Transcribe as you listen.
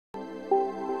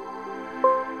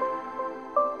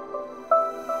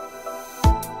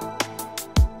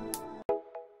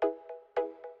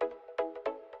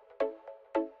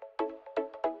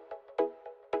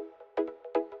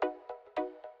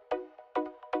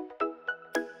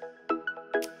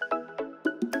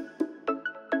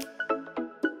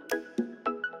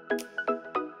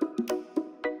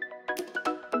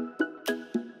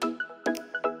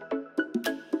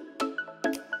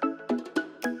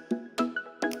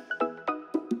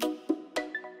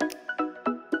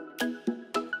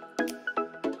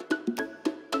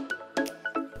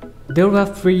There are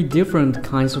 3 different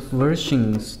kinds of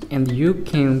versions, and you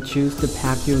can choose the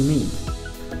pack you need.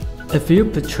 If you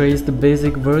purchase the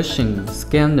basic version,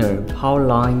 scanner, power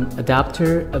line,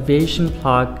 adapter, aviation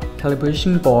plug,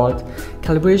 calibration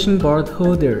board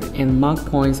holder, and mark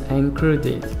points are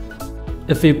included.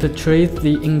 If you purchase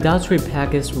the industry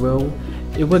pack as well,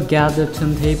 you will get a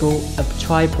turntable, a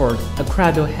tripod, a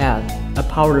cradle head, a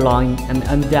power line, and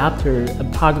an adapter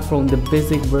apart from the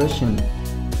basic version.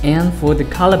 And for the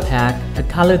color pack, a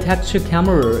color texture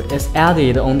camera is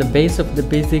added on the base of the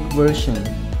basic version.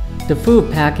 The full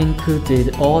pack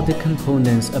included all the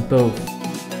components above.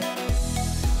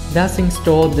 Let's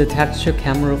install the texture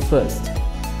camera first.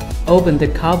 Open the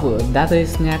cover that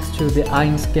is next to the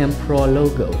EinScan Pro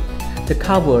logo. The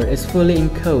cover is fully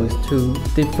enclosed to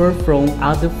differ from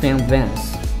other fan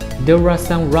vents. There are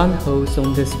some round holes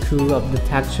on the screw of the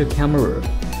texture camera.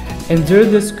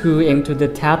 Insert the screw into the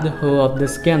tapped hole of the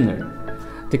scanner.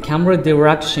 The camera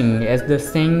direction is the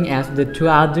same as the 2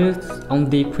 others on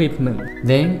the equipment.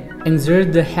 Then,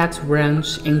 insert the hex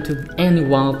wrench into any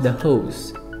one of the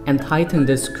holes and tighten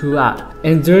the screw up.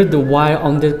 Insert the wire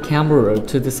on the camera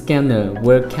to the scanner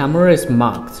where camera is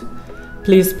marked.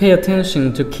 Please pay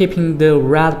attention to keeping the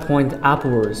red point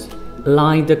upwards.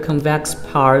 Align the convex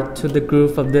part to the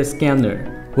groove of the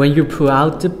scanner. When you pull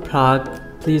out the plug,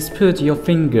 please put your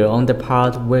finger on the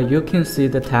part where you can see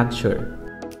the texture.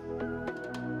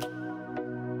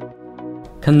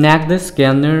 Connect the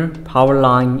scanner, power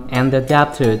line, and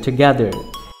adapter together.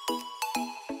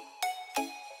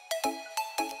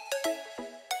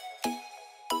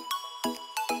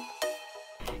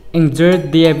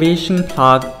 Insert the aviation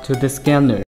plug to the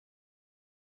scanner.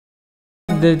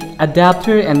 The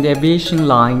adapter and the aviation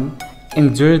line.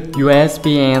 Insert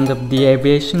USB end of the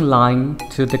aviation line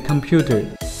to the computer.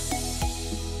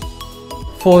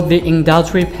 For the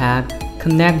industry pack,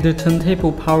 connect the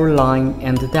turntable power line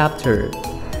and adapter,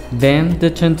 then the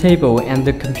turntable and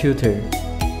the computer.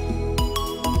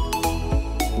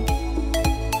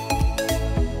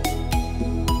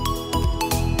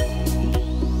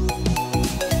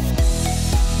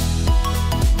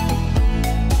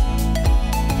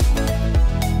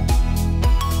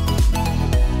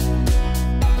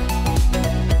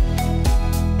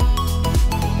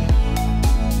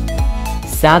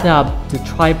 Set up the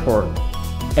tripod.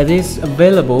 It is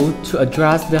available to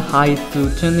adjust the height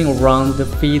through turning around the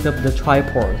feet of the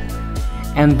tripod,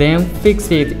 and then fix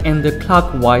it in the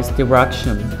clockwise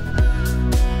direction.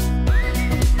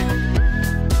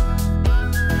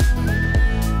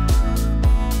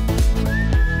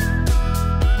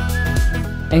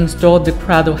 Install the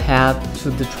cradle head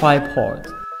to the tripod.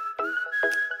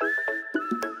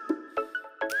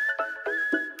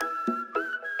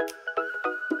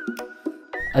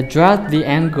 Adjust the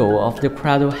angle of the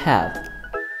cradle head.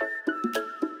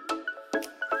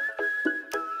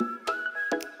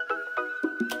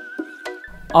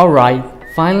 Alright,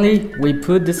 finally we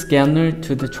put the scanner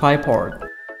to the tripod.